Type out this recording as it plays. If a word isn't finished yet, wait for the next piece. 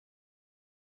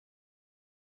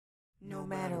No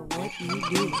matter what you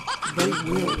do, they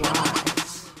will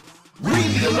rise.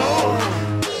 Leave me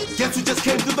alone. Guess who just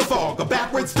came through the fog? A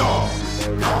backwards dog.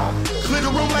 Clear the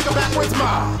room like a backwards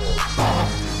mob.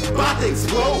 About to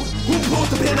explode. Who pulled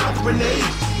the pin out the grenade?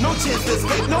 No chance to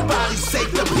escape, nobody's safe.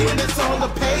 The pin is on the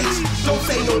page. Don't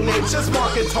say no names, just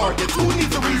marking targets. Who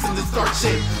needs a reason to start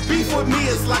shit? Beef with me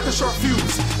is like a short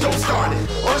fuse. Don't start it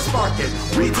or spark it.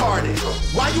 Retarded.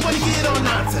 Why you wanna get on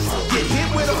nonsense? Get hit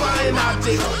with a flying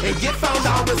object and get found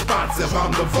out responsive.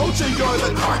 I'm the vulture, you're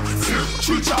the carcass.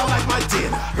 Treat y'all like my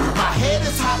dinner. My head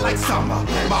is hot like summer.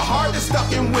 My heart is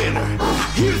stuck in winter.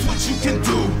 Here's what you can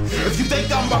do if you think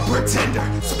I'm a pretender.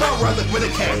 Spell relic with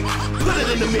a K. Put it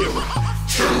in the mirror.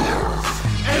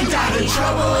 Ain't got in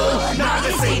trouble. Nah,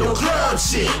 this ain't no club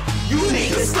shit. You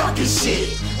niggas stuck in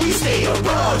shit. We stay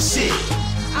above shit.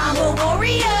 I'm a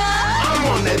warrior. I'm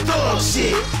on that thug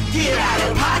shit. Get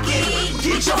out of pocket.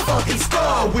 Get your fucking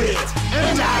skull whipped.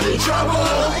 Ain't out in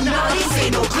trouble. Nah, this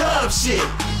ain't no club shit.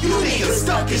 You niggas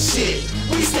stuck in shit.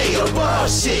 We stay above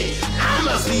shit. I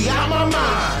must be out my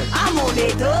mind. I'm on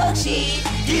that thug shit.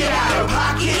 Get out of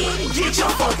pocket. Get your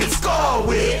fucking skull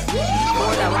whipped.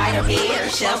 For the right up here,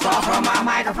 shells off from my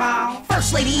microphone.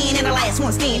 First lady in and the last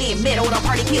one standing. Middle of the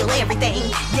party, kill everything.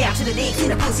 Down to the dicks in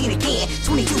the pussy and again.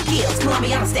 22 kills,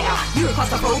 Colombian style. You're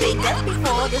claustrophobic, that's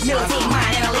before this. Militant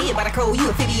mind and I live by the code. You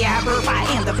amphibian, bird, I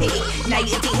am the pig. Now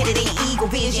you empty-headed ain't eagle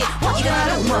vision. What you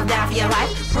gonna do? Must die for your life.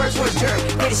 Purse words jerk,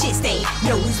 better shit stain.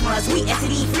 No loose ones, we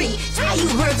STD free. Tie you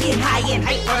birds getting high and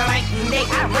hype for the night and day.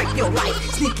 I break your life.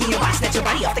 Sneak in your box, snatch your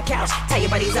body off the couch. Tie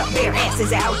your buddies up, bare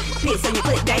asses out. Piss on your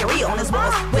clip, diarrhea on his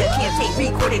walls. Webcam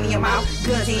tape recording in your mouth.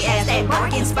 Guns in your ass, that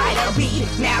barking spider beat.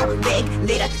 Now, beg,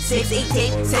 later, 6, 8,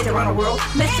 10, sent around the world.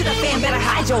 Mess to the fan, better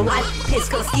hide your life. Piss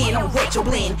color skin on retro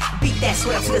blend. Beat that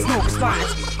sweat up till there's no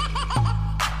response.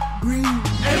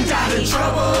 Ain't got in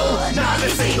trouble. Nah,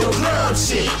 this ain't no club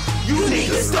shit. You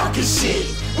niggas stuck in shit.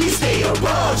 We stay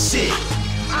above shit.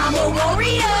 I'm a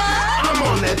warrior. I'm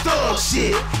on that thug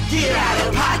shit. Get out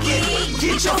of pocket.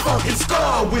 Get your fucking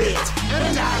skull whipped.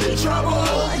 Ain't out in trouble.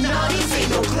 Nah, this ain't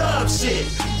no club shit.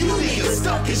 You niggas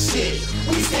stuck in shit.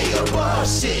 We stay above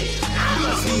shit. I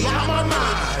must be out my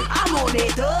mind. I'm on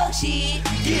that thug shit.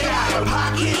 Get out of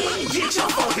pocket. Get your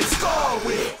fucking skull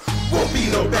whipped. Won't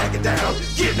be no backing down.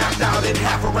 Get knocked out in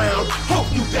half a round. Hope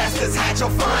you bastards had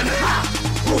your fun. Ha!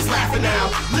 Who's laughing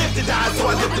now? Live to die, so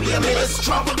I live to be a menace.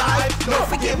 Trouble life, no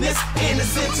forgiveness.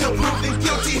 Innocent till proven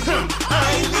guilty.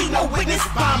 I ain't leave no witness.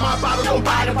 Buy my bottle, don't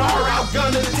buy the bar out.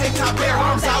 Gun in the tank top, bare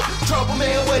arms out. Trouble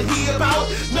man, what he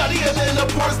about? Nuttier than a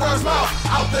porn star's mouth.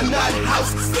 Out the nut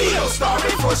house, still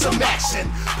starving for some action.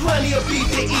 Plenty of beef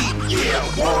to eat. Yeah,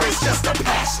 war is just a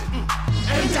passion.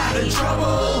 Ain't out in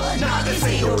trouble. Nah, this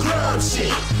ain't no club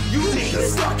shit. You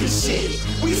niggas stuck in shit.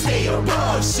 We stay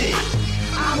above shit.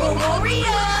 I'm a warrior.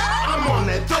 I'm on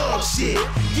that thug shit.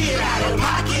 Get out of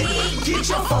pocket. Get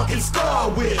your fucking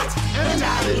skull whipped. Ain't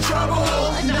out in trouble.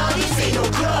 Nah, this ain't no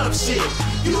club shit.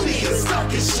 You niggas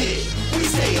stuck in shit. We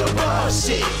stay above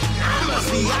shit. I must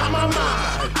be out my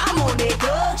mind. I'm on that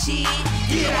thug shit.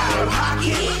 Get out of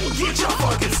pocket. Get your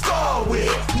fucking skull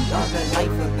whipped. We are the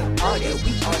life of the party.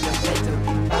 We are the mental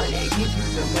body. Give you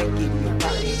the mic in your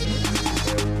body.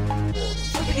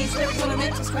 Look at these lyrics on the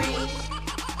mental screen.